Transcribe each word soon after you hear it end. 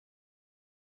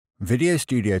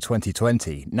VideoStudio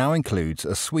 2020 now includes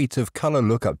a suite of color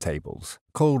lookup tables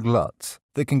called LUTs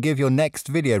that can give your next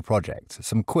video project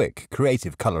some quick,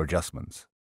 creative color adjustments.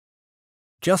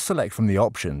 Just select from the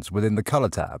options within the Color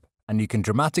tab and you can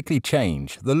dramatically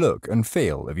change the look and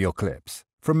feel of your clips,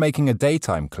 from making a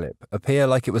daytime clip appear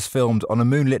like it was filmed on a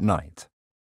moonlit night,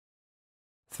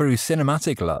 through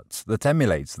cinematic LUTs that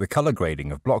emulates the color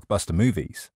grading of blockbuster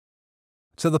movies,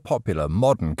 to the popular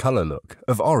modern color look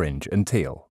of orange and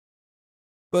teal.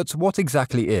 But what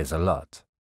exactly is a LUT?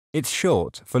 It's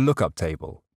short for lookup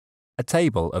table, a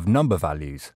table of number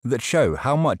values that show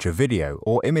how much a video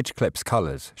or image clip's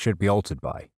colors should be altered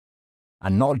by.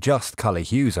 And not just color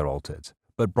hues are altered,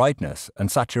 but brightness and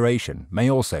saturation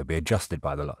may also be adjusted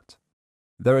by the LUT.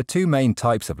 There are two main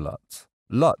types of LUTs: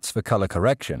 LUTs for color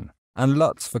correction and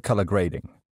LUTs for color grading.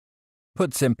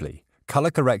 Put simply,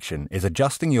 color correction is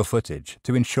adjusting your footage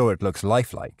to ensure it looks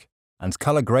lifelike, and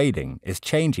color grading is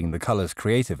changing the colors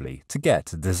creatively to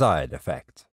get a desired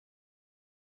effect.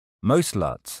 Most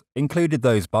LUTs, included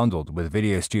those bundled with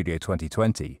VideoStudio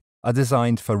 2020, are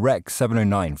designed for Rec.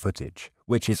 709 footage,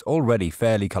 which is already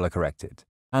fairly color corrected,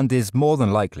 and is more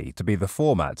than likely to be the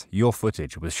format your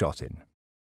footage was shot in.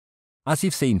 As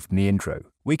you've seen from the intro,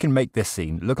 we can make this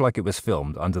scene look like it was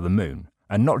filmed under the moon,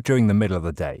 and not during the middle of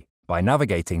the day, by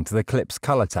navigating to the Clip's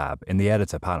Color tab in the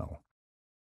Editor panel,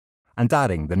 and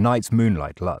adding the Night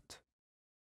Moonlight LUT.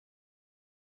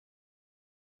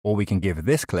 Or we can give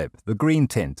this clip the green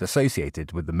tint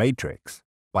associated with the Matrix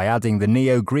by adding the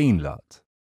Neo Green LUT.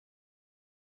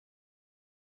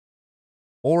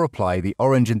 Or apply the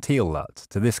orange and teal LUT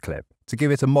to this clip to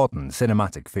give it a modern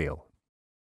cinematic feel.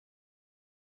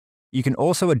 You can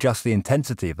also adjust the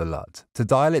intensity of the LUT to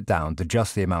dial it down to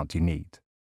just the amount you need.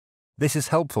 This is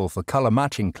helpful for color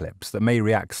matching clips that may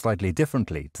react slightly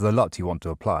differently to the LUT you want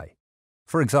to apply.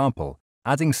 For example,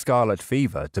 adding Scarlet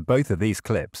Fever to both of these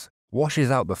clips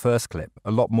washes out the first clip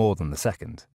a lot more than the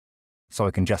second, so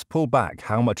I can just pull back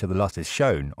how much of the LUT is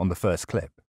shown on the first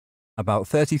clip. About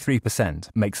 33%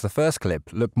 makes the first clip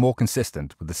look more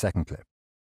consistent with the second clip.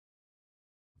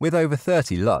 With over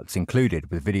 30 LUTs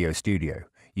included with VideoStudio,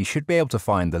 you should be able to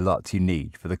find the LUT you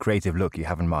need for the creative look you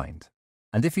have in mind.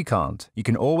 And if you can't, you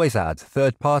can always add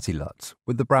third-party LUTs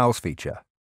with the Browse feature.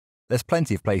 There's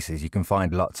plenty of places you can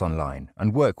find LUTs online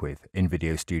and work with in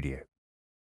VideoStudio.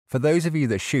 For those of you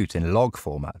that shoot in log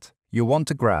format, you'll want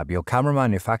to grab your camera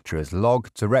manufacturer's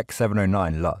log to Rec.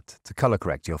 709 LUT to color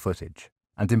correct your footage,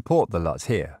 and import the LUT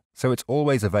here so it's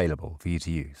always available for you to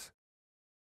use.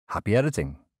 Happy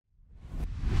editing!